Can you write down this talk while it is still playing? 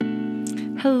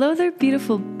Hello there,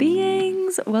 beautiful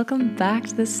beings. Welcome back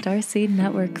to the Starseed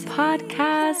Network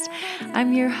podcast.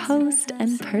 I'm your host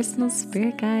and personal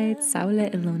spirit guide,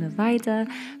 Saule Ilona Vaida,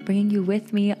 bringing you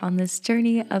with me on this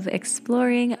journey of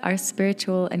exploring our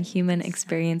spiritual and human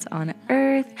experience on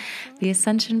Earth, the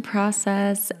ascension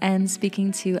process, and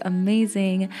speaking to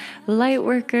amazing light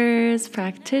workers,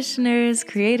 practitioners,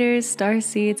 creators,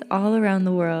 starseeds all around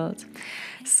the world.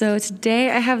 So today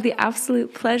I have the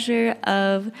absolute pleasure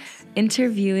of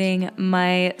interviewing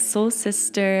my soul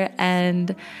sister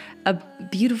and a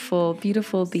beautiful,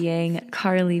 beautiful being,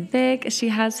 Carlie Vic. She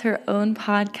has her own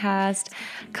podcast,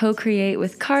 Co-Create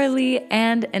with Carlie,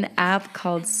 and an app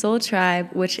called Soul Tribe,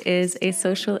 which is a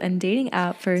social and dating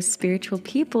app for spiritual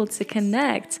people to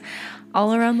connect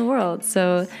all around the world.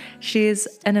 So she's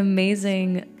an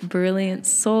amazing, brilliant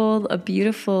soul, a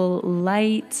beautiful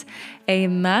light, a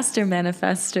master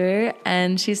manifester,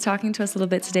 and she's talking to us a little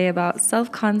bit today about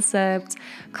self-concept,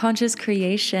 conscious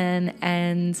creation,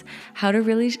 and how to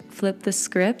really flip the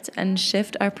script and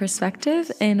shift our perspective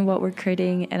in what we're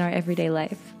creating in our everyday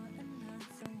life.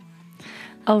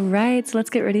 All right, so let's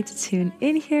get ready to tune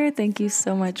in here. Thank you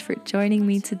so much for joining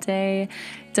me today.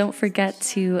 Don't forget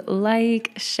to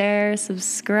like, share,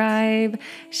 subscribe,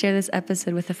 share this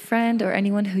episode with a friend or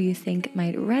anyone who you think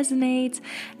might resonate.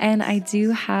 And I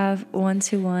do have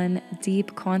one-to-one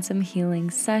deep quantum healing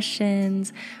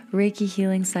sessions, Reiki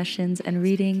healing sessions, and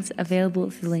readings available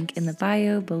through the link in the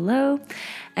bio below.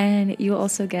 And you'll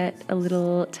also get a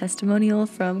little testimonial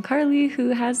from Carlie,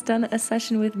 who has done a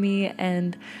session with me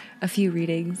and a few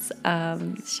readings.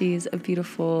 She's a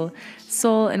beautiful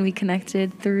soul, and we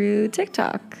connected through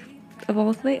TikTok, of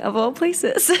all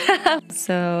places.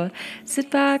 So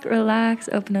sit back, relax,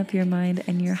 open up your mind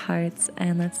and your hearts,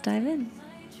 and let's dive in.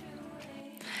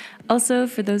 Also,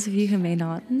 for those of you who may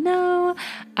not know,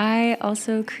 I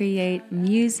also create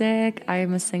music. I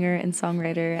am a singer and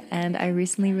songwriter, and I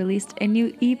recently released a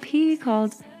new EP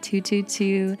called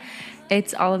 222.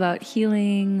 It's all about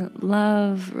healing,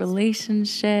 love,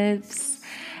 relationships,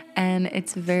 and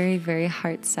it's very, very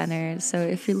heart-centered. So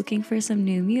if you're looking for some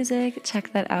new music,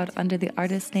 check that out under the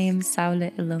artist name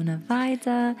Saule Ilona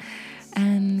Vaida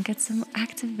and get some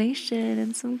activation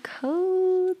and some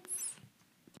codes.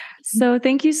 So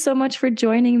thank you so much for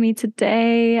joining me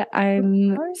today.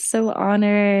 I'm so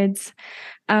honored.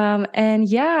 And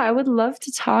yeah, I would love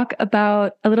to talk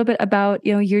about a little bit about,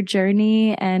 your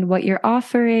journey and what you're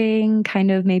offering,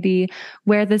 kind of maybe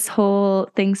where this whole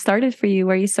thing started for you,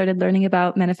 where you started learning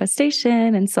about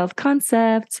manifestation and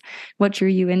self-concept, what drew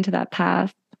you into that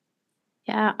path.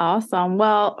 Yeah, awesome.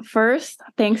 Well, first,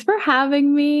 thanks for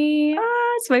having me.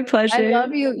 It's my pleasure. I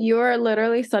love you. You are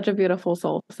literally such a beautiful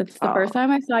soul. Since the first time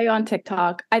I saw you on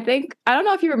TikTok, I don't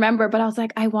know if you remember, but I was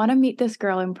like, I want to meet this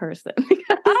girl in person.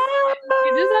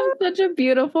 You just have such a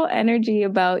beautiful energy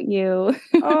about you.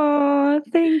 Oh,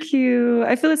 thank you.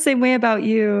 I feel the same way about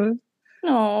you.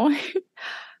 Oh.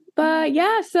 But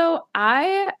yeah, so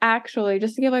I actually,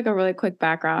 just to give like a really quick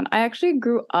background, I actually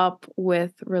grew up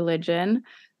with religion.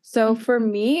 So for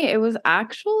me, it was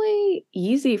actually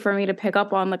easy for me to pick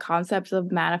up on the concepts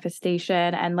of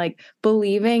manifestation and like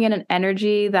believing in an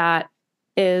energy that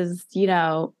is,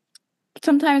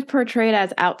 sometimes portrayed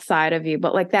as outside of you,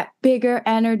 but like that bigger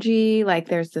energy, like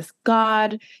there's this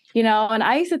God, and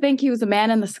I used to think he was a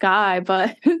man in the sky,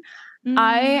 but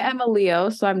I am a Leo,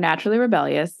 so I'm naturally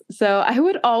rebellious. So I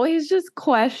would always just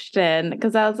question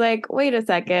because I was like, wait a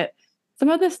second, some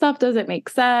of this stuff doesn't make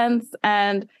sense.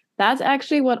 And that's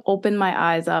actually what opened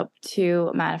my eyes up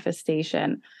to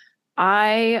manifestation.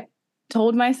 I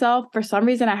told myself, for some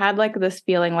reason, I had like this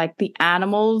feeling like the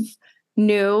animals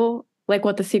knew like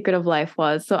what the secret of life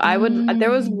was. So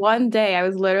there was one day I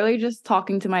was literally just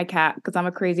talking to my cat because I'm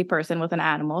a crazy person with an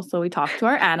animal. So we talked to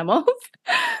our animals.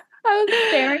 I was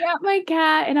staring at my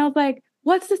cat and I was like,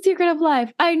 what's the secret of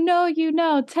life? I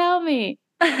know, tell me.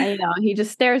 And, he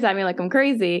just stares at me like I'm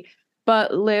crazy.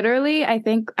 But literally, I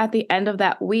think at the end of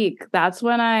that week, that's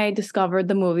when I discovered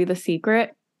the movie The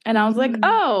Secret. And I was like,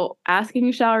 oh, asking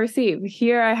you shall receive.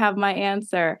 Here I have my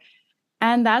answer.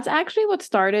 And that's actually what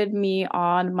started me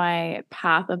on my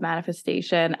path of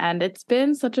manifestation. And it's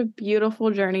been such a beautiful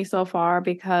journey so far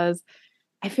because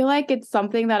I feel like it's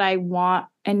something that I want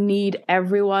and need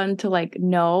everyone to like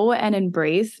know and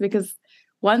embrace, because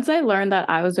once I learned that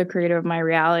I was the creator of my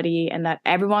reality and that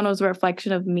everyone was a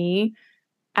reflection of me,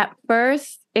 at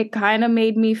first it kind of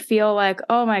made me feel like,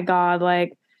 oh my God,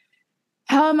 like,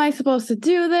 how am I supposed to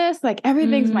do this? Like,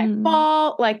 everything's my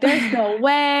fault. Like, there's no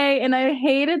way. And I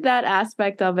hated that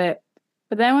aspect of it.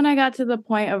 But then when I got to the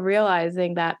point of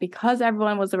realizing that because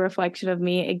everyone was a reflection of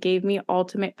me, it gave me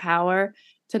ultimate power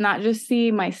to not just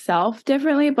see myself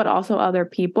differently, but also other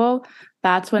people,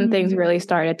 that's when things really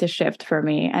started to shift for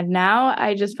me. And now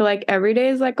I just feel like every day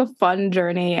is like a fun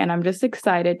journey, and I'm just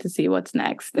excited to see what's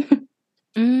next.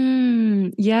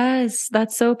 Yes,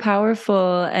 that's so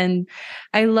powerful. And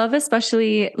I love,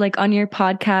 especially like on your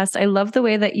podcast, I love the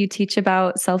way that you teach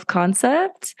about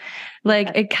self-concept. Like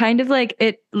Yes. it kind of like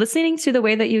it listening to the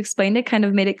way that you explained it kind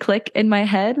of made it click in my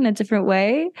head in a different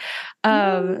way.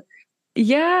 Yeah. Um,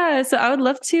 yeah, so I would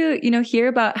love to, hear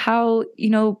about how,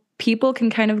 people can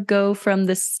kind of go from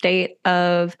the state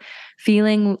of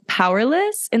feeling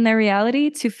powerless in their reality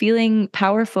to feeling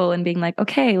powerful and being like,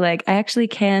 okay, like I actually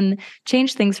can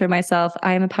change things for myself.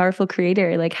 I am a powerful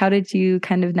creator. Like, how did you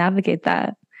kind of navigate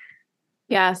that?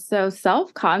 Yeah, so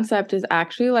self-concept is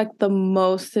actually like the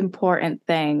most important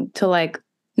thing to like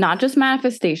not just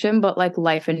manifestation, but like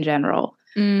life in general.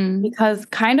 Mm, Because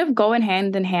kind of going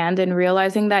hand in hand and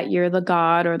realizing that you're the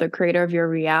God or the creator of your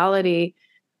reality,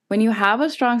 when you have a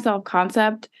strong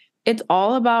self-concept, it's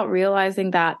all about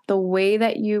realizing that the way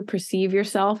that you perceive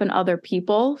yourself and other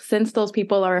people, since those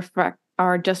people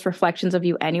are just reflections of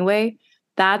you anyway,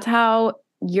 that's how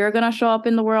you're going to show up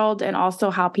in the world, and also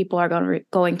how people are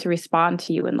going to respond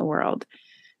to you in the world.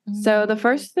 So the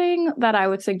first thing that I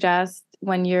would suggest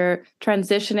when you're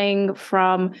transitioning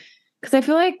from, because I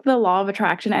feel like the law of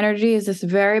attraction energy is this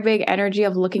very big energy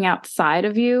of looking outside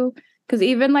of you. Because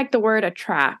even like the word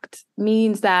attract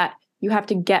means that you have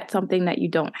to get something that you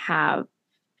don't have.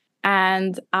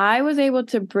 And I was able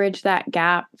to bridge that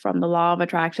gap from the law of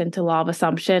attraction to law of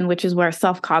assumption, which is where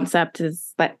self-concept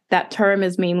is, that term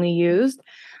is mainly used.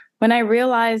 When I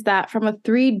realized that from a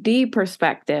 3D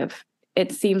perspective,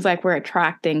 it seems like we're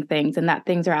attracting things and that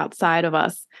things are outside of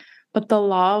us. But the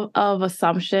law of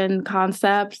assumption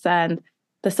concepts and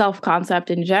the self-concept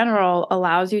in general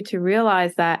allows you to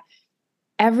realize that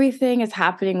everything is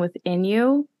happening within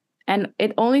you. And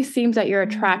it only seems that you're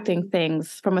attracting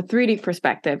things from a 3D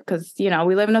perspective because,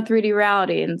 we live in a 3D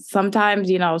reality. And sometimes,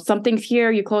 something's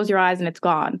here, you close your eyes and it's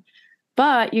gone.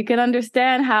 But you can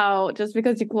understand how just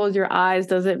because you close your eyes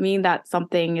doesn't mean that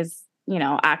something is,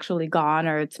 actually gone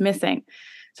or it's missing.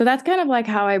 So that's kind of like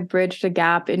how I bridged the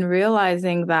gap in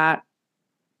realizing that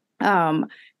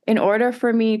in order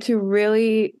for me to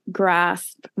really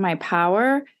grasp my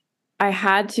power, I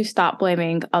had to stop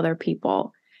blaming other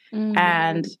people.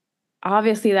 And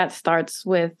obviously, that starts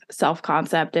with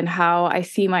self-concept and how I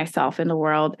see myself in the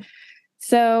world.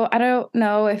 So I don't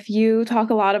know if you talk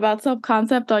a lot about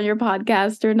self-concept on your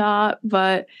podcast or not,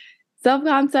 but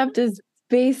self-concept is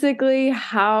basically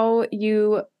how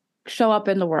you show up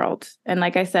in the world. And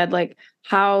like I said, like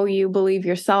how you believe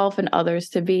yourself and others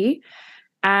to be.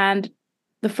 And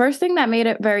the first thing that made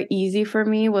it very easy for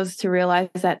me was to realize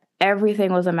that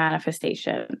everything was a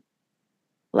manifestation.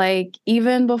 Like,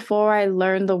 even before I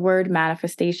learned the word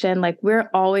manifestation, like, we're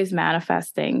always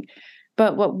manifesting.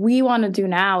 But what we want to do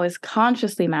now is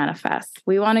consciously manifest.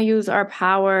 We want to use our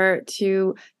power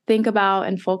to think about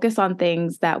and focus on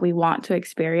things that we want to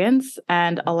experience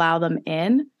and allow them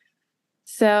in.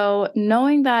 So,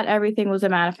 knowing that everything was a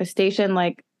manifestation,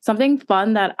 like, something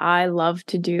fun that I love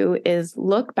to do is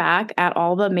look back at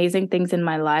all the amazing things in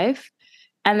my life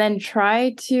and then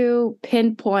try to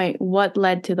pinpoint what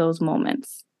led to those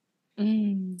moments.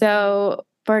 So,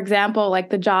 for example,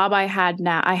 like the job I have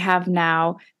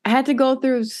now, I had to go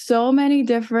through so many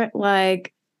different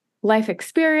like life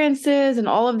experiences and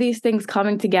all of these things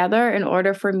coming together in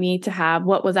order for me to have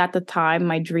what was at the time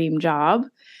my dream job.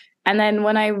 And then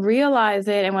when I realize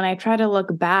it and when I try to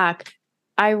look back,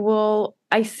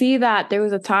 I see that there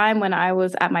was a time when I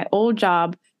was at my old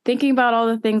job thinking about all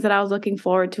the things that I was looking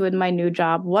forward to in my new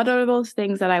job. What are those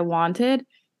things that I wanted?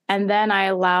 And then I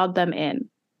allowed them in.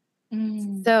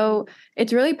 So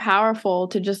it's really powerful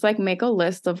to just like make a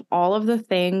list of all of the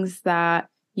things that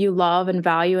you love and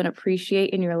value and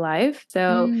appreciate in your life.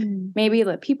 So maybe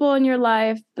the people in your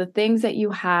life, the things that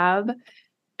you have,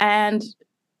 and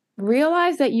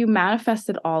realize that you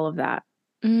manifested all of that.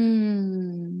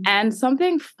 And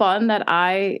something fun that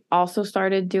I also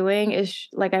started doing is,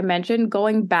 like I mentioned,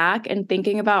 going back and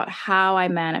thinking about how I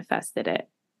manifested it.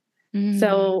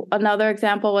 So another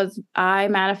example was I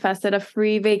manifested a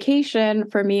free vacation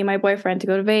for me and my boyfriend to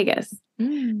go to Vegas.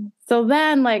 So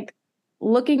then, like,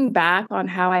 looking back on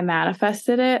how I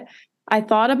manifested it, I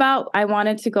thought about I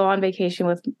wanted to go on vacation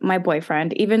with my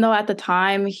boyfriend, even though at the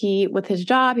time with his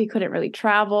job, he couldn't really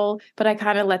travel, but I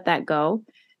kind of let that go.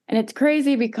 And it's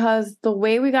crazy because the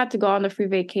way we got to go on the free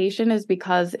vacation is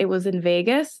because it was in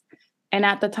Vegas. And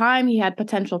at the time, he had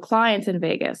potential clients in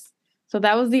Vegas. So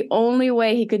that was the only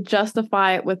way he could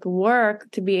justify it with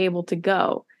work to be able to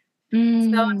go.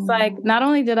 So it's like, not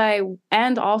only did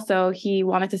and also he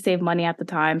wanted to save money at the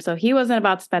time. So he wasn't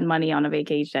about to spend money on a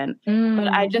vacation, but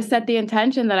I just set the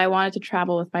intention that I wanted to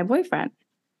travel with my boyfriend.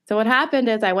 So what happened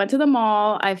is I went to the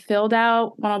mall, I filled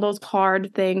out one of those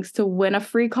card things to win a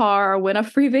free car or win a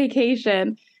free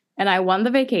vacation, and I won the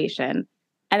vacation.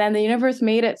 And then the universe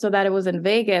made it so that it was in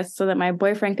Vegas so that my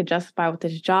boyfriend could justify with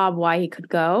his job why he could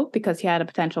go because he had a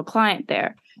potential client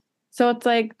there. So it's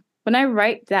like, when I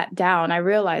write that down, I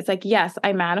realize like, yes,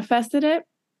 I manifested it.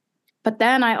 But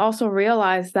then I also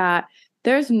realized that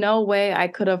there's no way I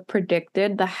could have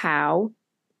predicted the how,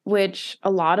 which a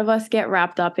lot of us get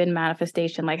wrapped up in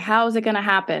manifestation. Like, how is it going to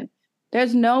happen?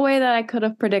 There's no way that I could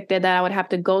have predicted that I would have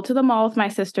to go to the mall with my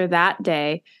sister that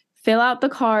day, fill out the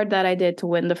card that I did to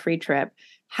win the free trip,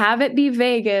 have it be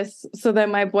Vegas so that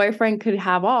my boyfriend could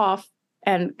have off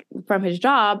and from his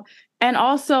job, and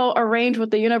also arrange with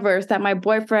the universe that my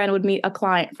boyfriend would meet a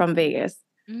client from Vegas.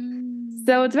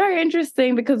 So it's very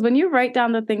interesting because when you write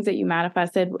down the things that you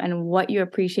manifested and what you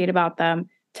appreciate about them,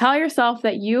 tell yourself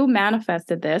that you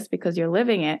manifested this because you're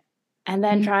living it, and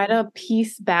then try to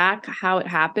piece back how it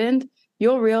happened.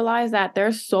 You'll realize that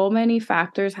there's so many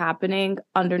factors happening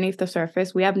underneath the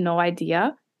surface. We have no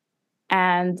idea.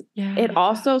 And it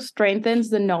also strengthens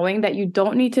the knowing that you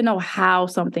don't need to know how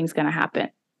something's going to happen.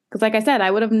 Because like I said,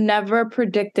 I would have never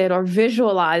predicted or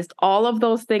visualized all of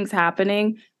those things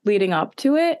happening leading up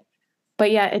to it. But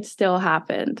yet it still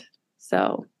happened.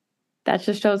 So that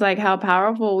just shows like how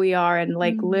powerful we are. And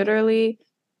like literally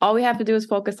all we have to do is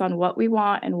focus on what we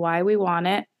want and why we want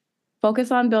it.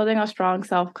 Focus on building a strong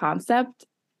self-concept.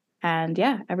 And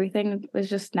yeah, everything is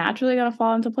just naturally going to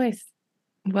fall into place.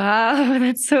 Wow,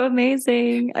 that's so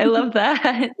amazing. I love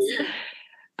that.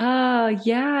 Oh,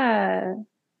 yeah.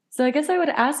 So I guess I would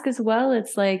ask as well,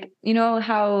 it's like, you know,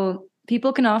 how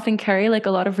people can often carry like a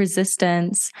lot of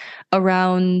resistance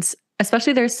around,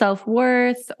 especially their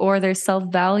self-worth or their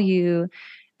self-value.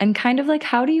 And kind of like,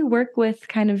 how do you work with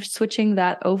kind of switching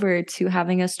that over to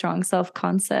having a strong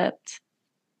self-concept?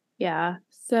 Yeah.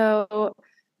 So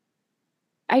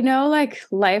I know like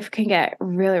life can get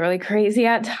really, really crazy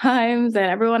at times, and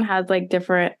everyone has like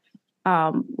different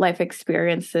life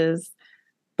experiences.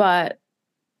 But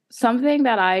something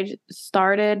that I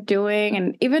started doing,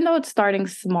 and even though it's starting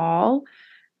small,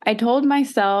 I told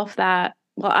myself that,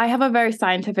 well, I have a very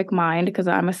scientific mind because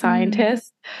I'm a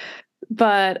scientist,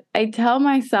 but I tell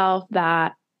myself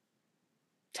that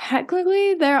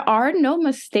technically there are no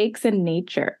mistakes in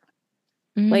nature.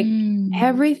 Like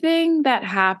everything that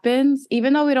happens,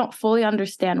 even though we don't fully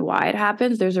understand why it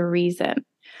happens, there's a reason.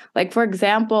 Like, for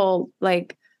example,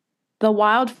 like the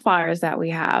wildfires that we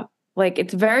have, like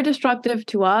it's very destructive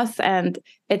to us and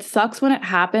it sucks when it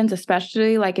happens,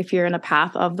 especially like if you're in a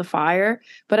path of the fire.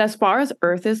 But as far as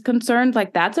Earth is concerned,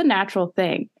 like that's a natural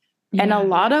thing. And a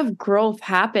lot of growth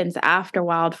happens after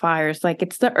wildfires. Like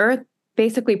it's the Earth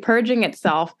basically purging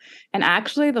itself. And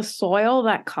actually the soil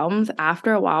that comes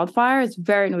after a wildfire is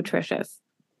very nutritious.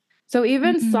 So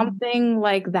even something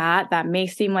like that may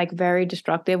seem like very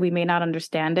destructive, we may not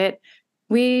understand it,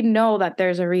 we know that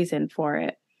there's a reason for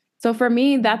it. So for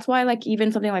me, that's why like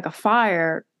even something like a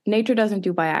fire, nature doesn't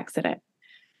do by accident.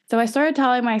 So I started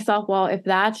telling myself, well, if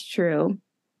that's true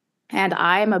and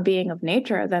I'm a being of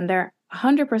nature, then there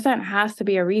 100% has to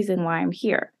be a reason why I'm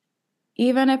here.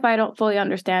 Even if I don't fully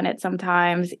understand it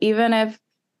sometimes, even if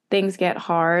things get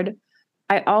hard,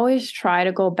 I always try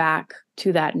to go back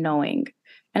to that knowing.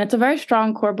 And it's a very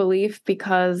strong core belief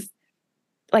because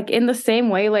like in the same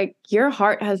way, like your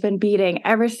heart has been beating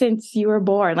ever since you were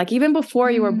born. Like even before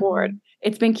you were born,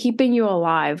 it's been keeping you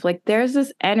alive. Like there's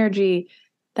this energy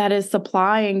that is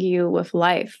supplying you with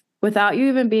life without you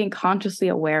even being consciously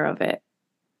aware of it.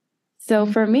 So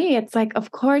for me, it's like,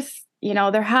 of course, you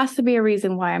know, there has to be a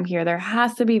reason why I'm here. There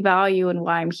has to be value in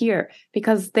why I'm here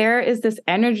because there is this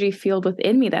energy field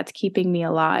within me that's keeping me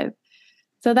alive.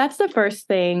 So that's the first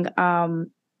thing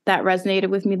that resonated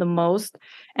with me the most.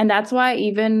 And that's why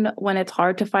even when it's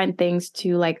hard to find things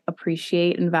to like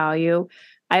appreciate and value,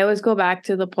 I always go back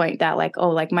to the point that like, oh,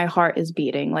 like my heart is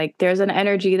beating. Like there's an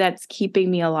energy that's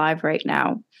keeping me alive right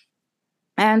now.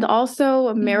 And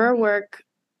also mirror work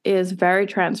is very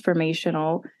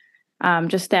transformational.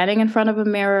 Just standing in front of a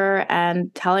mirror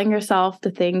and telling yourself the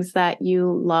things that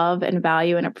you love and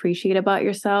value and appreciate about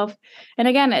yourself. And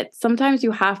again, sometimes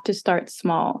you have to start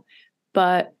small,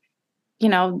 but you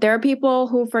know, there are people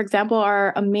who, for example,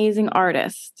 are amazing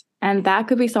artists, and that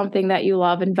could be something that you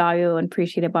love and value and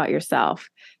appreciate about yourself.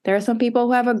 There are some people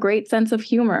who have a great sense of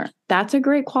humor. That's a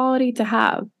great quality to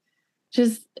have.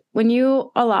 Just when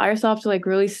you allow yourself to like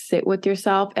really sit with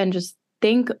yourself and just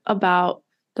think about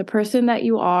the person that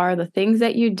you are, the things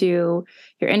that you do,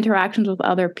 your interactions with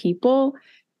other people,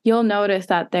 you'll notice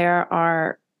that there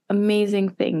are amazing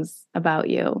things about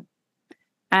you.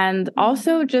 And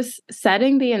also just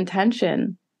setting the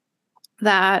intention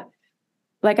that,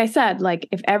 like I said, like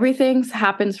if everything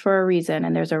happens for a reason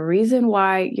and there's a reason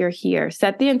why you're here,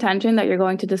 set the intention that you're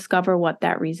going to discover what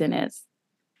that reason is.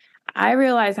 I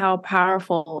realize how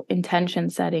powerful intention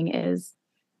setting is.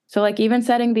 So like even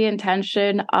setting the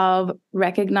intention of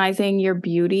recognizing your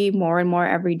beauty more and more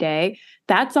every day,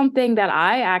 that's something that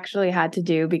I actually had to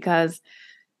do because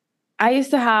I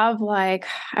used to have like,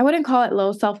 I wouldn't call it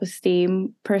low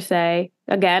self-esteem per se.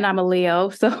 Again, I'm a Leo,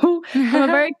 so I'm a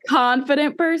very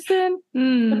confident person.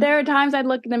 But there are times I'd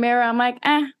look in the mirror, I'm like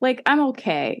I'm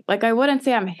okay. Like I wouldn't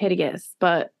say I'm hideous,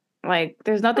 but like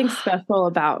there's nothing special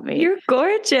about me. You're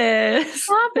gorgeous.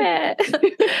 Stop it.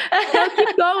 No,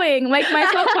 keep going. Like my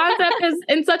self-concept is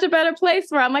in such a better place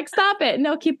where I'm like, stop it.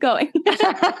 No, keep going.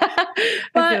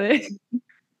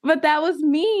 But that was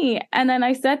me. And then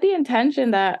I set the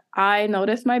intention that I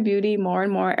notice my beauty more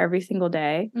and more every single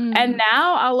day. And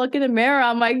now I'll look in the mirror.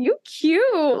 I'm like, you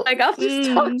cute. Like I'll just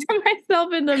talk to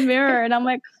myself in the mirror and I'm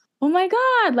like, oh my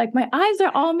God, like my eyes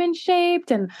are almond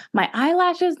shaped and my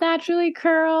eyelashes naturally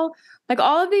curl. Like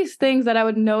all of these things that I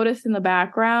would notice in the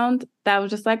background that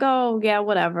was just like, oh yeah,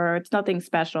 whatever. It's nothing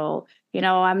special. You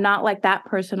know, I'm not like that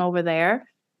person over there.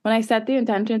 When I set the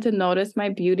intention to notice my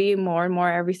beauty more and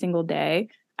more every single day,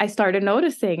 I started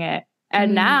noticing it.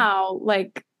 And now,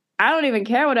 like, I don't even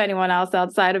care what anyone else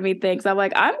outside of me thinks. I'm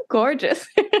like, I'm gorgeous.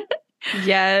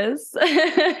 Yes.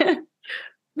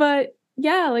 But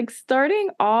yeah, like starting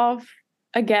off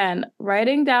again,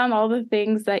 writing down all the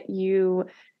things that you,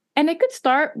 and it could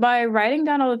start by writing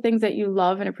down all the things that you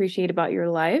love and appreciate about your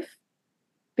life,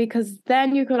 because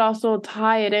then you could also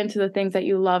tie it into the things that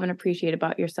you love and appreciate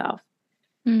about yourself.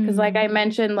 Because like I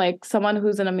mentioned, like someone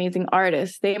who's an amazing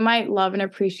artist, they might love and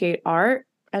appreciate art.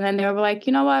 And then they're like,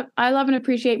 you know what? I love and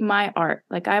appreciate my art.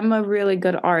 Like I'm a really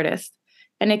good artist.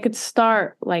 And it could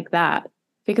start like that.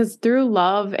 Because through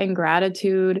love and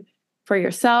gratitude for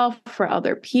yourself, for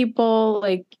other people,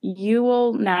 like you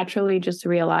will naturally just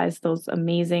realize those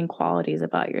amazing qualities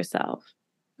about yourself.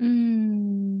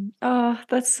 Oh,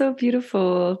 that's so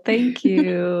beautiful. Thank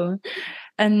you.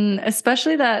 And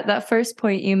especially that first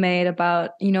point you made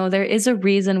about, you know, there is a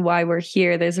reason why we're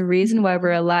here. There's a reason why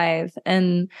we're alive.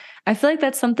 And I feel like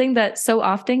that's something that so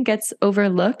often gets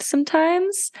overlooked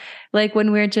sometimes. Like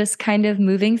when we're just kind of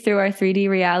moving through our 3D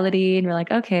reality and we're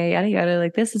like, okay, yada, yada,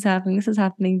 like this is happening, this is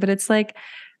happening. But it's like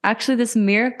actually this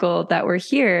miracle that we're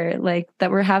here, like that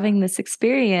we're having this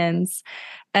experience.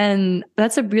 And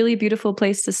that's a really beautiful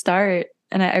place to start.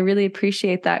 And I really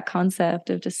appreciate that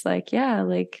concept of just like, yeah,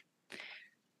 like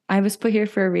I was put here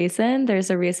for a reason. There's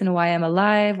a reason why I'm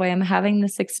alive, why I'm having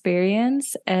this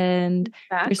experience. And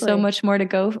there's so much more to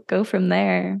go from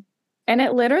there. And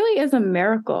it literally is a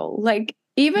miracle. Like,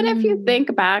 even if you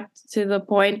think back to the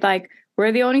point, like,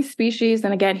 we're the only species,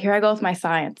 and again, here I go with my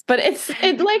science, but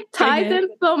it like ties in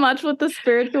so much with the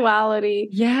spirituality.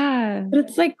 Yeah. But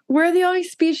it's like, we're the only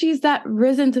species that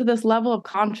risen to this level of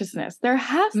consciousness. There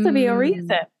has to be a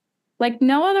reason. Like,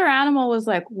 no other animal was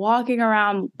like walking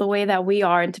around the way that we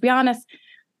are. And to be honest,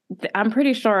 I'm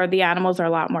pretty sure the animals are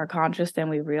a lot more conscious than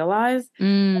we realize.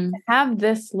 To have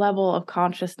this level of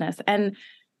consciousness. And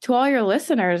to all your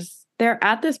listeners, they're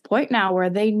at this point now where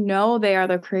they know they are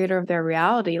the creator of their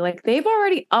reality. Like they've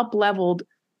already up-leveled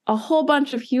a whole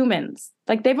bunch of humans.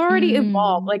 Like they've already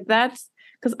evolved. Like that's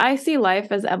because I see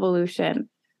life as evolution.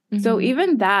 So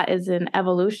even that is an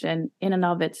evolution in and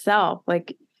of itself.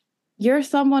 Like you're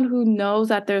someone who knows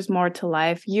that there's more to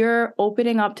life. You're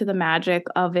opening up to the magic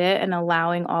of it and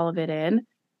allowing all of it in.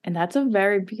 And that's a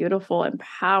very beautiful and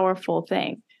powerful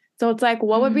thing. So it's like,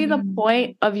 what would be the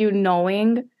point of you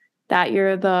knowing that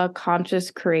you're the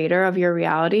conscious creator of your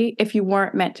reality if you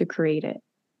weren't meant to create it?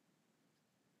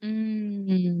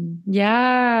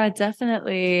 Yeah,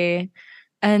 definitely.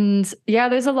 And yeah,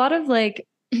 there's a lot of like,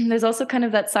 there's also kind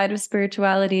of that side of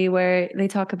spirituality where they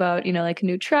talk about, you know, like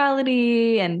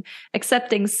neutrality and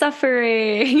accepting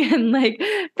suffering and like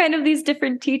kind of these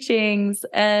different teachings.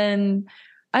 And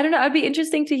I don't know, it'd be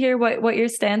interesting to hear what your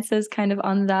stance is kind of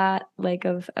on that, like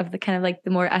of the kind of like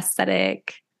the more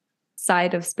aesthetic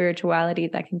side of spirituality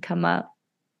that can come up.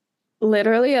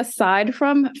 Literally, aside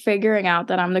from figuring out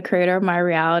that I'm the creator of my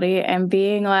reality and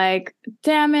being like,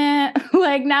 damn it,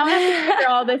 like now I have to figure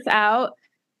all this out.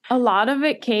 A lot of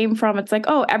it came from, it's like,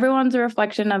 oh, everyone's a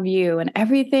reflection of you and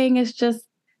everything is just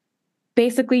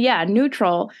basically, yeah,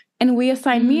 neutral. And we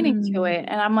assign meaning to it.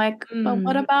 And I'm like, but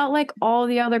what about like all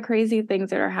the other crazy things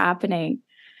that are happening?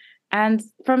 And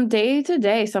from day to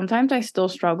day, sometimes I still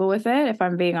struggle with it, if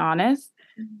I'm being honest.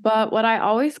 But what I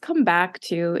always come back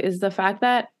to is the fact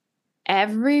that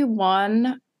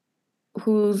everyone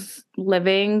who's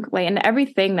living, like, and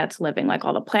everything that's living, like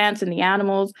all the plants and the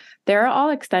animals, they're all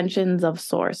extensions of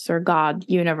source or God,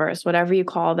 universe, whatever you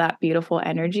call that beautiful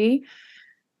energy.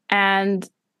 And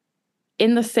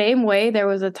in the same way, there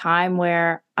was a time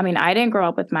where, I mean, I didn't grow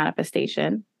up with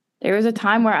manifestation. There was a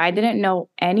time where I didn't know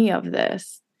any of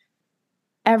this.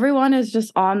 Everyone is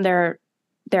just on their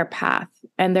path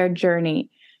and their journey.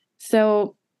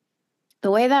 So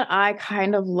the way that I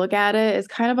kind of look at it is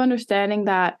kind of understanding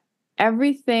that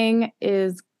everything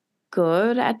is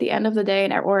good at the end of the day,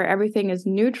 or everything is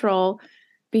neutral,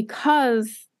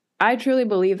 because I truly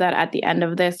believe that at the end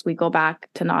of this, we go back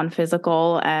to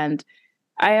non-physical. And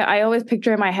I always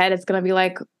picture in my head, it's going to be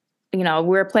like,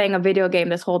 we're playing a video game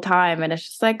this whole time, and it's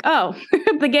just like, oh,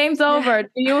 the game's over.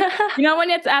 When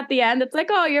it's at the end, it's like,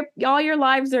 oh, all your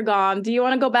lives are gone. Do you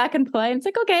want to go back and play? And it's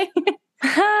like, okay.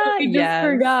 We just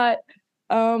forgot.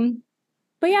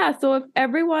 But yeah, so if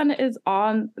everyone is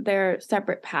on their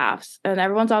separate paths and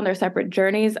everyone's on their separate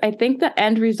journeys, I think the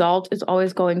end result is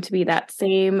always going to be that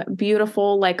same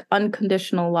beautiful, like,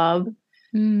 unconditional love.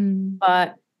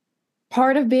 But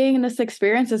part of being in this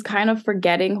experience is kind of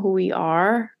forgetting who we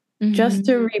are, just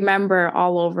to remember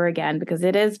all over again, because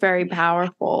it is very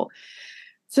powerful.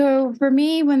 So for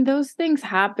me, when those things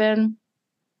happen,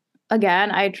 again,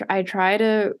 I try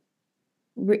to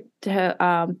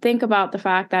think about the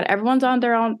fact that everyone's on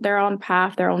their own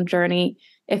path, their own journey.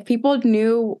 If people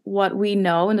knew what we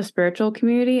know in the spiritual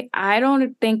community, I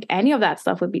don't think any of that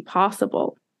stuff would be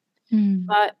possible.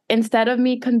 But instead of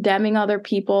me condemning other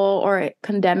people or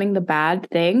condemning the bad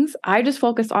things, I just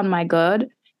focus on my good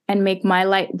and make my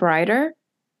light brighter,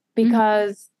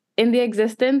 because in the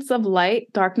existence of light,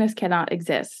 darkness cannot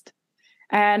exist.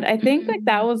 And I think like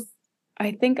that was,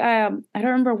 I don't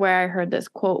remember where I heard this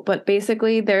quote, but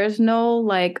basically there's no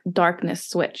like darkness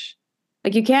switch.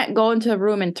 Like you can't go into a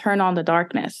room and turn on the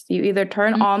darkness. You either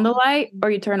turn on the light or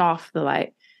you turn off the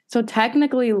light. So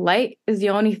technically light is the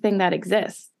only thing that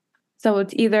exists. So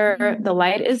it's either the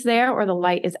light is there or the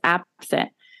light is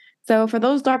absent. So for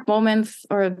those dark moments,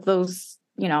 or those,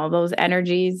 those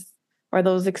energies or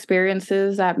those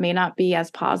experiences that may not be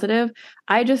as positive,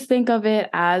 I just think of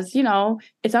it as,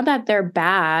 it's not that they're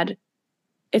bad.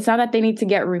 It's not that they need to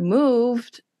get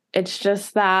removed. It's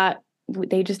just that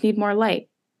they just need more light.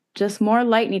 Just more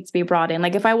light needs to be brought in.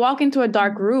 Like if I walk into a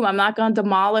dark room, I'm not going to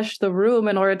demolish the room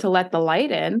in order to let the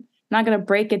light in. I'm not going to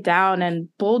break it down and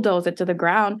bulldoze it to the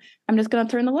ground. I'm just going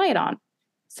to turn the light on.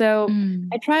 So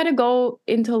I try to go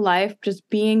into life just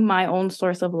being my own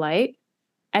source of light,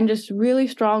 and just really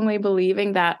strongly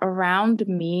believing that around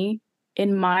me,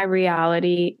 in my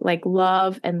reality, like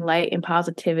love and light and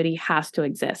positivity has to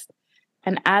exist.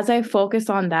 And as I focus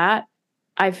on that,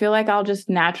 I feel like I'll just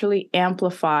naturally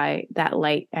amplify that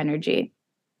light energy.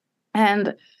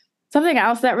 And something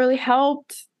else that really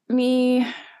helped me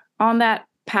on that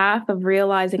path of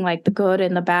realizing like the good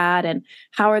and the bad and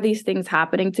how are these things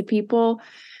happening to people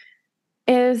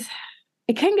is,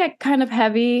 it can get kind of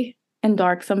heavy and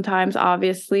dark sometimes,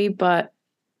 obviously, but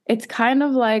it's kind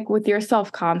of like with your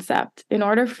self-concept. In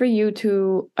order for you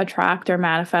to attract or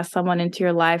manifest someone into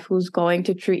your life who's going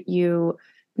to treat you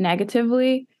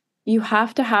negatively, you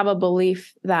have to have a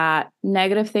belief that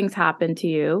negative things happen to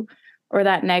you, or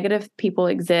that negative people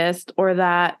exist, or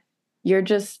that you're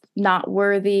just not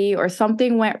worthy, or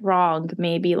something went wrong,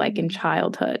 maybe like in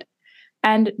childhood.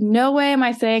 And no way am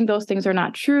I saying those things are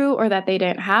not true or that they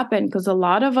didn't happen, because a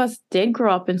lot of us did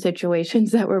grow up in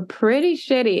situations that were pretty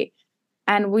shitty.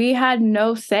 And we had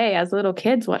no say as little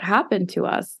kids what happened to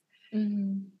us.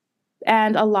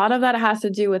 And a lot of that has to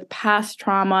do with past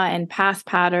trauma and past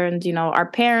patterns,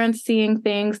 our parents seeing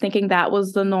things, thinking that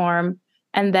was the norm,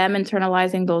 and them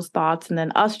internalizing those thoughts, and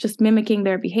then us just mimicking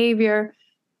their behavior.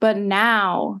 But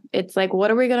now it's like, what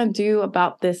are we going to do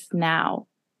about this now?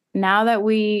 Now that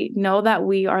we know that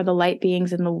we are the light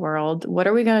beings in the world, what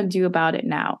are we going to do about it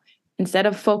now? Instead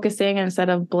of focusing, instead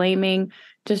of blaming,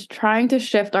 just trying to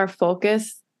shift our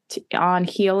focus on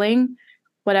healing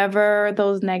whatever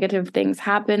those negative things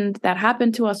that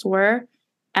happened to us were,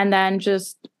 and then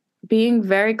just being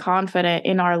very confident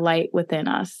in our light within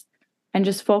us, and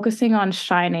just focusing on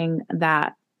shining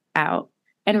that out,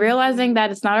 and realizing that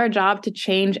it's not our job to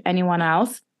change anyone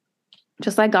else.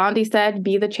 Just like Gandhi said,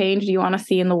 be the change you want to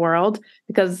see in the world,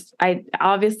 because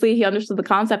he understood the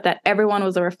concept that everyone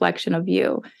was a reflection of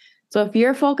you. So if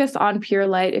you're focused on pure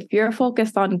light, if you're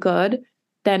focused on good,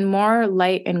 then more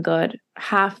light and good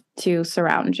have to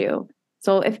surround you.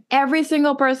 So if every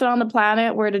single person on the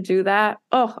planet were to do that,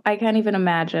 oh, I can't even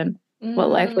imagine what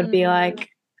life would be like.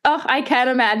 Oh, I can't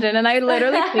imagine. And I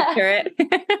literally picture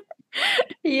it.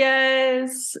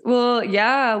 Yes. Well,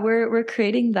 yeah, we're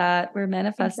creating that. We're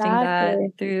manifesting that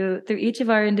Exactly. through each of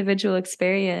our individual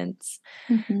experience.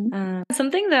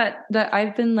 Something that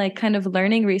I've been like kind of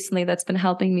learning recently that's been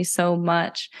helping me so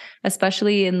much,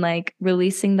 especially in like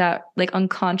releasing that like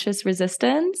unconscious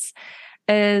resistance,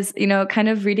 is, you know, kind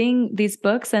of reading these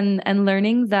books and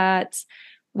learning that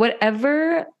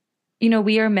whatever, you know,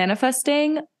 we are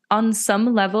manifesting on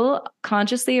some level,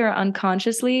 consciously or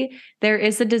unconsciously, there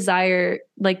is a desire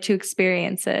like to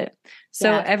experience it. So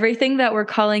Yes. everything that we're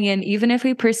calling in, even if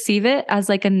we perceive it as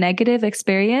like a negative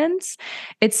experience,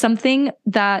 it's something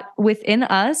that within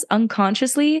us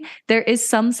unconsciously, there is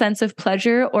some sense of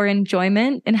pleasure or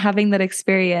enjoyment in having that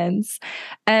experience.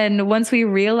 And once we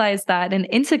realize that and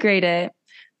integrate it,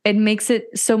 it makes it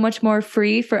so much more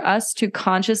free for us to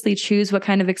consciously choose what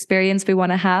kind of experience we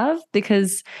want to have,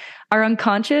 because our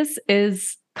unconscious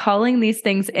is calling these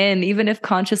things in, even if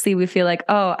consciously we feel like,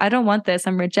 oh, I don't want this,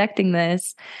 I'm rejecting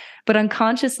this. But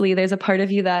unconsciously, there's a part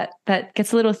of you that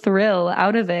gets a little thrill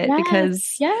out of it, Yes.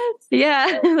 because Yes.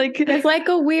 yeah, like There's like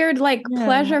a weird like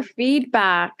pleasure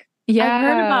feedback. I've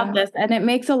heard about this and it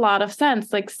makes a lot of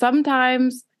sense. Like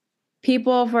sometimes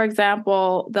people, for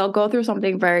example, they'll go through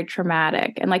something very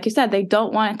traumatic. And like you said, they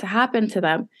don't want it to happen to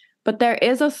them. But there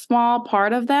is a small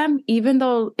part of them, even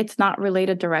though it's not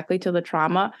related directly to the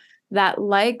trauma, that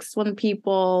likes when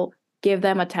people give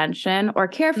them attention or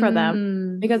care for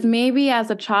them. Because maybe as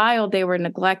a child, they were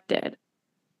neglected.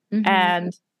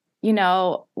 And, you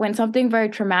know, when something very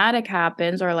traumatic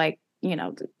happens, or like, you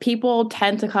know, people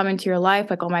tend to come into your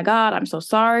life like, oh my God, I'm so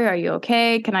sorry. Are you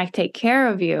okay? Can I take care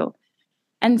of you?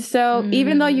 And so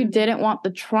even though you didn't want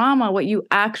the trauma, what you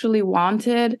actually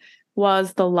wanted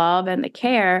was the love and the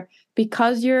care,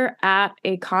 because you're at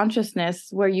a consciousness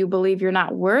where you believe you're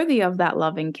not worthy of that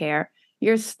love and care.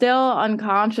 You're still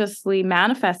unconsciously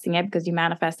manifesting it because you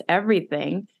manifest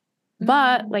everything.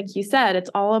 But like you said,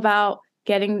 it's all about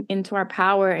getting into our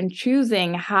power and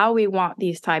choosing how we want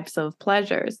these types of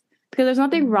pleasures. Because there's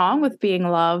nothing wrong with being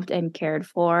loved and cared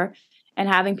for and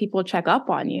having people check up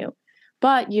on you.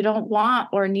 But you don't want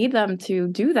or need them to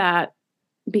do that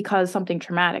because something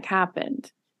traumatic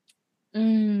happened.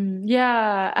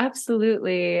 Yeah,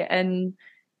 absolutely. And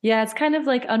yeah, it's kind of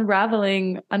like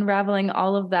unraveling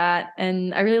all of that.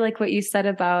 And I really like what you said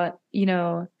about, you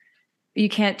know, you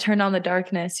can't turn on the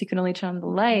darkness, you can only turn on the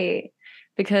light.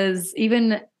 Because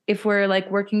even if we're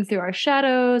like working through our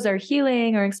shadows, our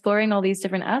healing, or exploring all these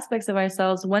different aspects of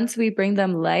ourselves, once we bring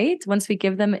them light, once we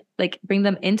give them like bring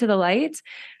them into the light,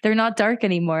 they're not dark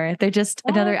anymore. They're just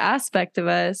another aspect of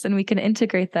us, and we can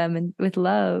integrate them with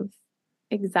love.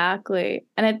 Exactly.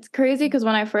 And it's crazy because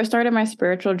when I first started my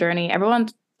spiritual journey, everyone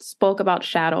spoke about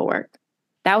shadow work.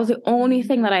 That was the only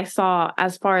thing that I saw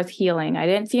as far as healing. I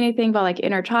didn't see anything about like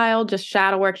inner child, just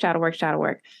shadow work, shadow work, shadow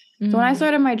work. So when I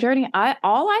started my journey,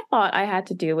 all I thought I had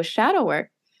to do was shadow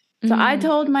work. So I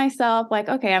told myself like,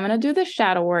 okay, I'm going to do this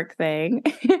shadow work thing.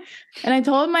 And I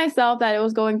told myself that it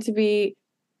was going to be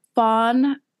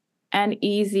fun and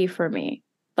easy for me.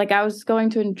 Like I was going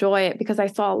to enjoy it because I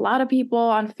saw a lot of people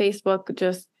on Facebook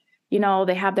just, you know,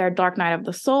 they have their dark night of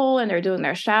the soul and they're doing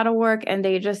their shadow work and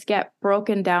they just get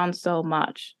broken down so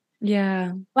much.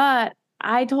 Yeah. But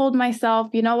I told myself,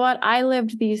 you know what? I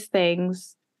lived these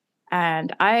things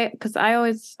and because I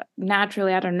always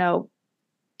naturally, I don't know,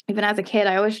 even as a kid,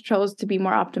 I always chose to be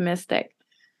more optimistic.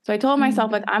 So I told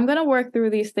myself, like, I'm going to work through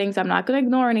these things. I'm not going to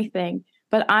ignore anything,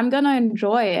 but I'm going to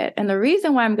enjoy it. And the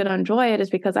reason why I'm going to enjoy it is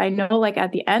because I know, like,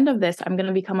 at the end of this, I'm going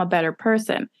to become a better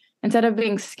person instead of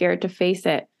being scared to face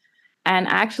it. And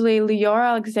actually, Leora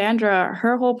Alexandra,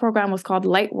 her whole program was called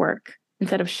light work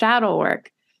instead of shadow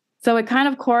work. So it kind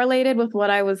of correlated with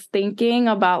what I was thinking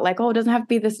about, like, oh, it doesn't have to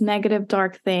be this negative,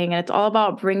 dark thing. And it's all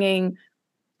about bringing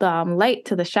the light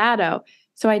to the shadow.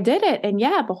 So I did it. And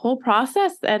yeah, the whole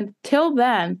process until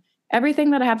then, everything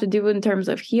that I have to do in terms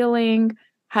of healing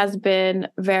has been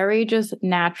very just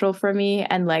natural for me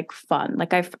and like fun.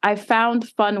 Like I found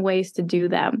fun ways to do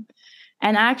them.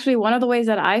 And actually, one of the ways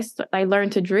that I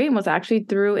learned to dream was actually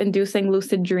through inducing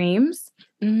lucid dreams.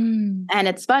 And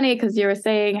it's funny because you were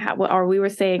saying we were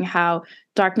saying how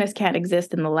darkness can't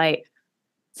exist in the light.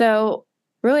 So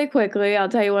really quickly, I'll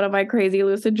tell you one of my crazy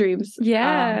lucid dreams.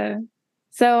 Yeah.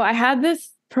 So I had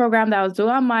this program that was doing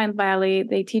on Mind Valley.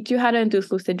 They teach you how to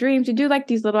induce lucid dreams. You do like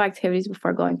these little activities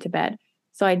before going to bed.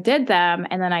 So I did them,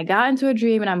 and then I got into a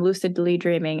dream, and I'm lucidly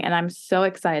dreaming, and I'm so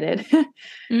excited.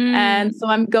 And so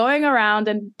I'm going around,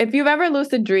 and if you've ever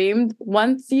lucid dreamed,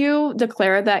 once you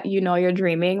declare that you know you're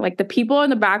dreaming, like the people in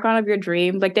the background of your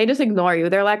dream, like they just ignore you.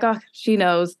 They're like, oh, she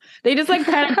knows. They just like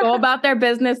kind of go about their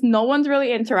business. No one's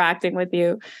really interacting with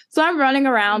you. So I'm running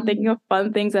around thinking of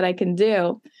fun things that I can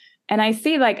do. And I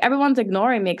see like everyone's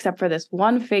ignoring me except for this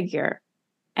one figure.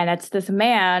 And it's this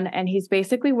man, and he's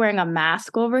basically wearing a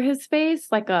mask over his face,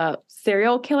 like a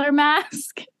serial killer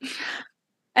mask.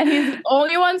 And he's the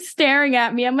only one staring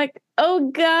at me. I'm like, oh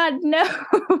God, no.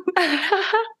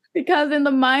 Because in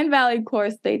the Mind Valley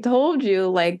course, they told you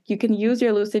like you can use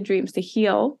your lucid dreams to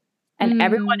heal. And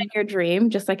everyone in your dream,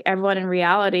 just like everyone in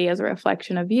reality, is a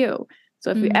reflection of you.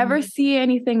 So if you ever see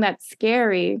anything that's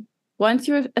scary, once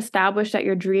you establish that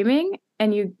you're dreaming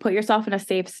and you put yourself in a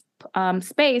safe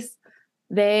space,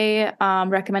 they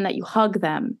recommend that you hug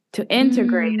them to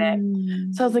integrate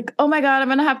it. So I was like, oh my God, I'm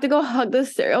going to have to go hug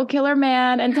this serial killer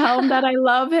man and tell him that I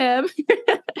love him,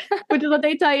 which is what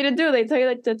they tell you to do. They tell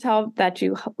you to tell that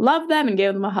you love them and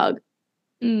give them a hug.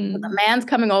 But the man's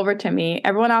coming over to me.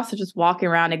 Everyone else is just walking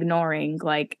around ignoring,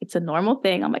 like it's a normal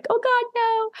thing. I'm like, oh God,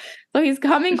 no. So he's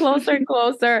coming closer and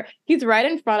closer. He's right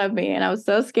in front of me. And I was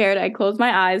so scared. I closed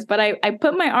my eyes, but I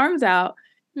put my arms out.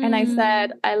 And I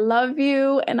said, I love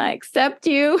you and I accept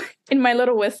you in my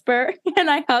little whisper.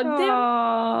 And I hugged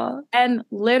him. And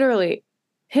literally,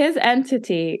 his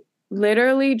entity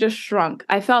literally just shrunk.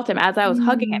 I felt him as I was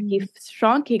hugging him. He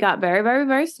shrunk. He got very, very,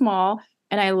 very small.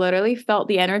 And I literally felt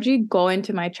the energy go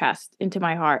into my chest, into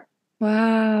my heart.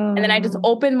 Wow. And then I just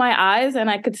opened my eyes and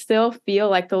I could still feel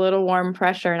like the little warm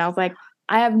pressure. And I was like,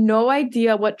 I have no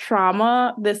idea what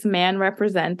trauma this man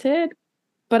represented,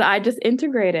 but I just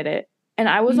integrated it. And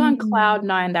I was on cloud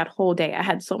 9 that whole day. I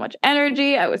had so much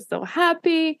energy. I was so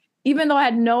happy, even though I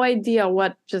had no idea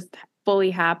what just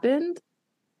fully happened.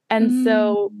 And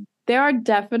so there are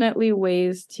definitely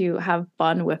ways to have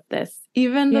fun with this.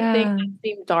 Even the things that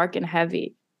seem dark and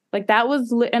heavy. Like that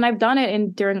was, and I've done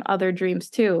it during other dreams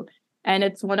too. And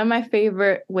it's one of my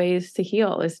favorite ways to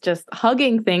heal is just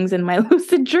hugging things in my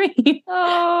lucid dream.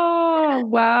 Oh,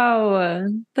 wow.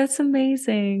 That's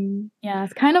amazing. Yeah,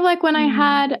 it's kind of like when I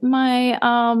had my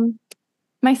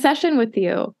session with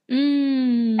you.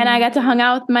 And I got to hang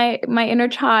out with my inner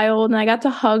child and I got to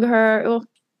hug her.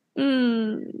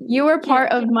 You were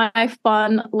part of my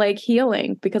fun like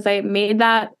healing because I made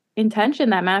that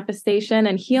intention, that manifestation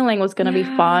and healing was going to be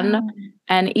fun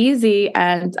and easy.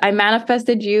 And I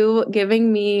manifested you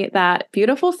giving me that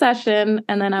beautiful session.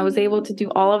 And then I was able to do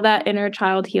all of that inner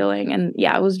child healing. And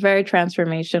yeah, it was very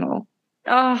transformational.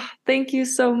 Oh, thank you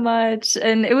so much.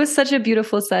 And it was such a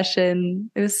beautiful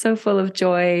session. It was so full of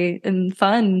joy and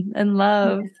fun and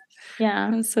love. Yeah.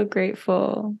 I'm so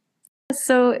grateful.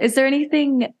 So is there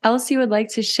anything else you would like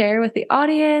to share with the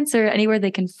audience or anywhere they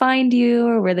can find you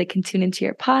or where they can tune into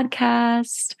your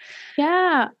podcast?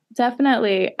 Yeah,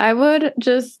 definitely. I would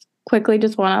just quickly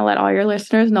just want to let all your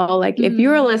listeners know, like, if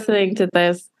you are listening to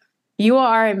this, you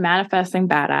are a manifesting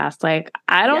badass. Like,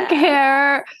 I don't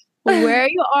care where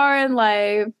you are in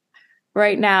life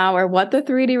right now or what the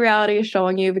 3D reality is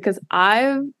showing you, because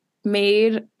I've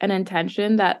made an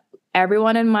intention that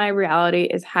everyone in my reality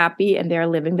is happy and they're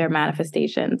living their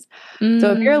manifestations.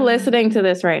 So if you're listening to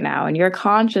this right now and you're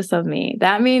conscious of me,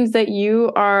 that means that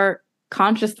you are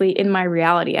consciously in my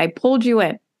reality. I pulled you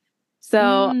in.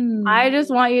 So I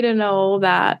just want you to know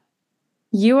that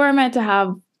you are meant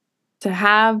to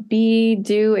have, be,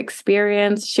 do,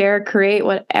 experience, share, create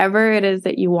whatever it is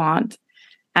that you want.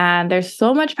 And there's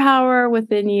so much power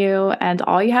within you. And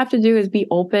all you have to do is be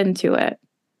open to it.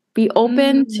 Be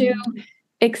open to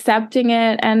accepting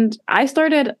it. And I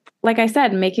started, like I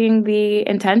said, making the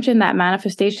intention that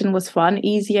manifestation was fun,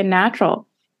 easy, and natural.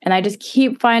 And I just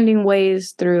keep finding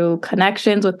ways through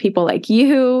connections with people like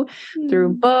you, through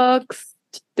books,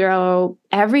 through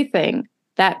everything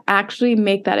that actually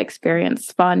make that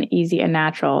experience fun, easy, and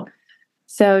natural.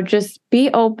 So just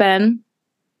be open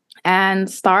and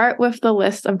start with the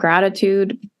list of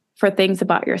gratitude for things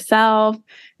about yourself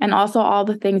and also all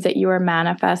the things that you are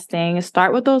manifesting.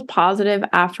 Start with those positive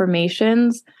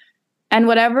affirmations and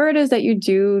whatever it is that you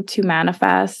do to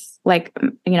manifest, like,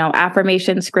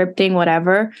 affirmation, scripting,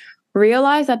 whatever,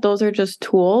 realize that those are just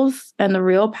tools and the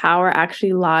real power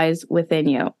actually lies within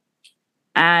you.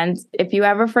 And if you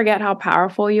ever forget how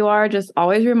powerful you are, just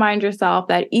always remind yourself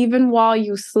that even while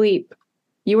you sleep,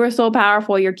 you are so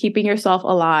powerful, you're keeping yourself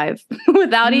alive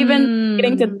without even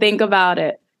getting to think about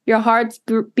it. Your heart's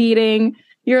beating,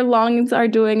 your lungs are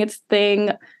doing its thing,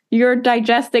 you're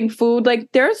digesting food. Like,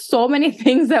 there's so many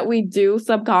things that we do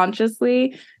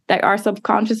subconsciously that our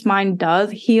subconscious mind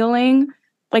does healing.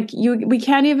 Like we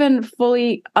can't even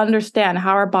fully understand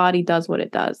how our body does what it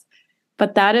does.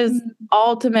 But that is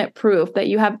ultimate proof that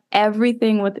you have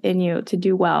everything within you to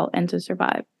do well and to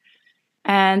survive.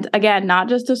 And again, not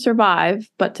just to survive,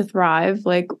 but to thrive.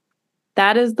 Like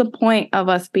that is the point of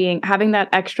us having that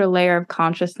extra layer of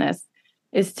consciousness,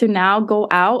 is to now go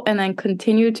out and then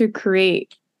continue to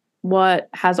create what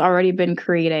has already been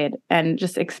created and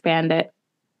just expand it.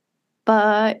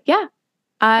 But yeah,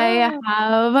 I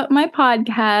have my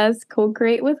podcast,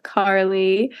 Co-Create with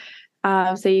Carlie.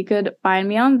 So you could find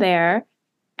me on there.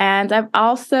 And I've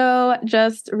also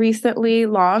just recently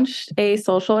launched a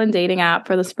social and dating app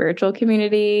for the spiritual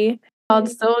community called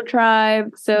Soul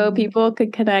Tribe. So people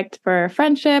could connect for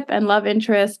friendship and love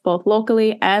interest, both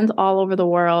locally and all over the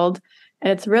world.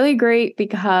 And it's really great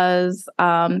because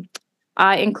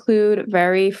I include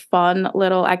very fun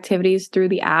little activities through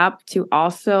the app to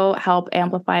also help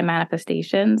amplify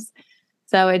manifestations.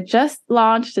 So it just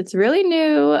launched. It's really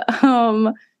new.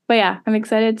 But yeah, I'm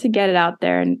excited to get it out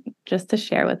there and just to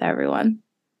share with everyone.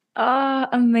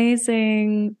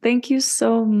 Amazing. Thank you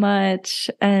so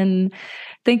much. And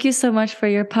thank you so much for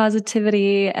your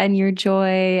positivity and your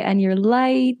joy and your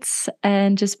light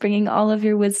and just bringing all of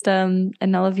your wisdom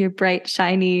and all of your bright,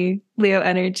 shiny Leo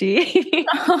energy.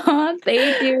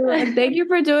 Thank you. And thank you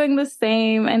for doing the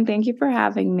same. And thank you for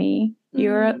having me.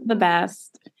 You're the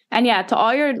best. And yeah, to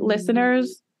all your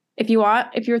listeners, if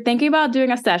you're thinking about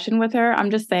doing a session with her, I'm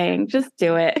just saying, just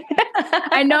do it.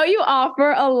 I know you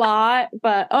offer a lot,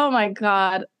 but oh my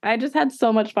God, I just had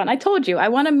so much fun. I told you, I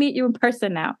want to meet you in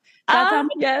person now. That's how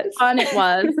much fun it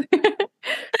was.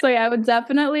 So yeah, I would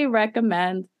definitely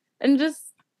recommend. And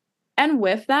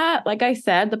with that, like I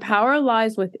said, the power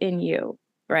lies within you,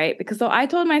 right? Because so I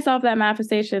told myself that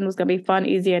manifestation was going to be fun,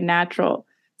 easy, and natural.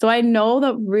 So I know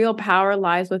the real power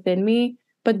lies within me.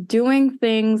 But doing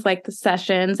things like the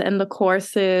sessions and the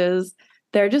courses,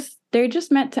 they're just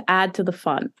meant to add to the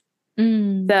fun.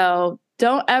 So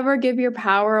don't ever give your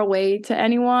power away to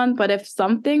anyone. But if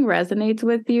something resonates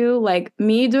with you, like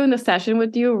me doing the session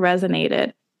with you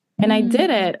resonated, and I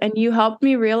did it, and you helped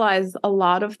me realize a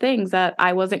lot of things that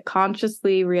I wasn't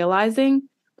consciously realizing.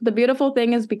 The beautiful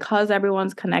thing is, because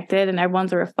everyone's connected and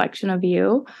everyone's a reflection of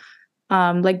you,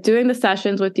 like doing the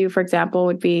sessions with you, for example,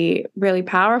 would be really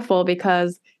powerful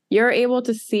because you're able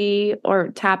to see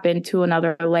or tap into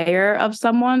another layer of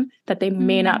someone that they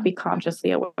may not be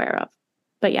consciously aware of.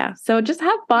 But yeah, so just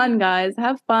have fun, guys.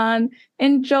 Have fun,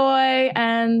 enjoy,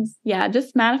 and yeah,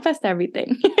 just manifest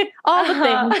everything. All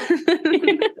the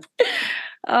things.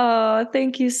 Oh,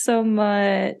 thank you so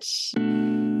much.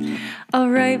 All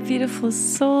right, beautiful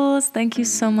souls, thank you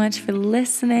so much for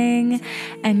listening.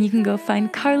 And you can go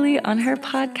find Carlie on her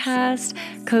podcast,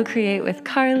 Co-Create with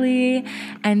Carlie,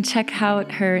 and check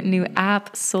out her new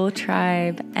app, Soul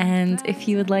Tribe. And if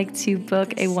you would like to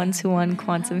book a one-to-one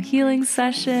quantum healing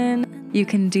session, you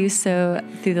can do so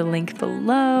through the link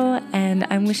below. And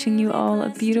I'm wishing you all a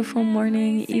beautiful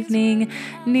morning, evening,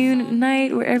 noon,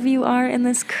 night, wherever you are in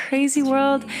this crazy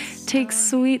world. Take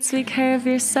sweet, sweet care of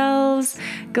yourselves.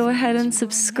 Go ahead and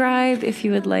subscribe if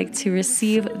you would like to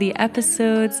receive the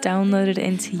episodes downloaded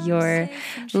into your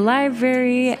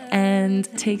library, and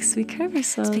take sweet care of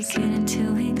yourselves. Speak it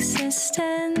into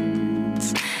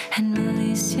existence and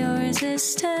release your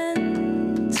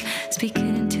resistance. Speak it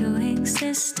into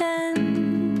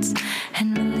existence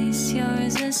and release your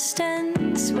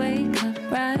resistance. Wake up,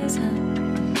 rise up.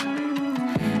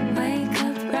 Wake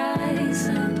up, rise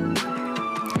up.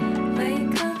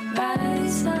 Wake up,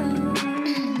 rise up.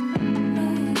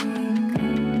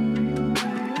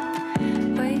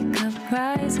 Wake up,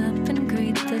 rise up and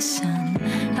greet the sun.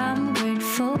 I'm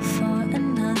grateful for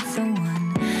another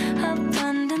one.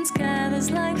 Abundance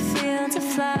gathers like fields of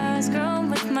flowers,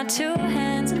 grown with my 2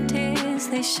 hands and tears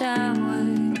they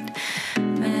showered.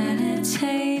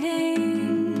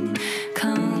 Meditating,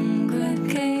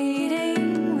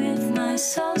 congregating with my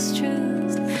soul's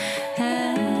truth,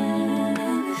 elevating.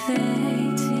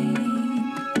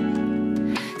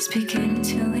 Speak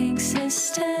into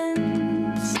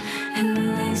existence and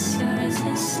release your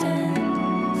resistance.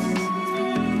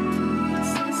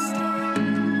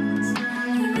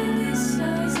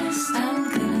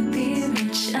 I'm gonna be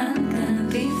rich, I'm gonna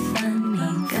be funny,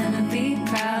 gonna be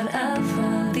proud of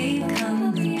all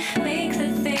becoming. Make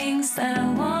the things that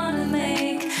I wanna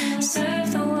make,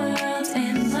 serve the world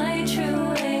in my true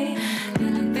way.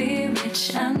 Gonna be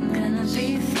rich, I'm gonna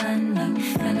be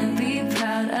funny, gonna be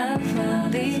proud of all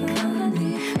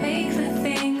becoming. Make the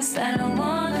things that I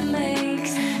wanna make,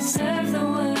 serve the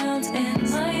world in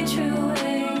my true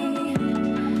way.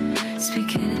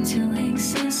 Speak it into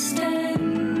existence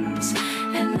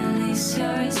release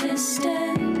your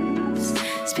resistance.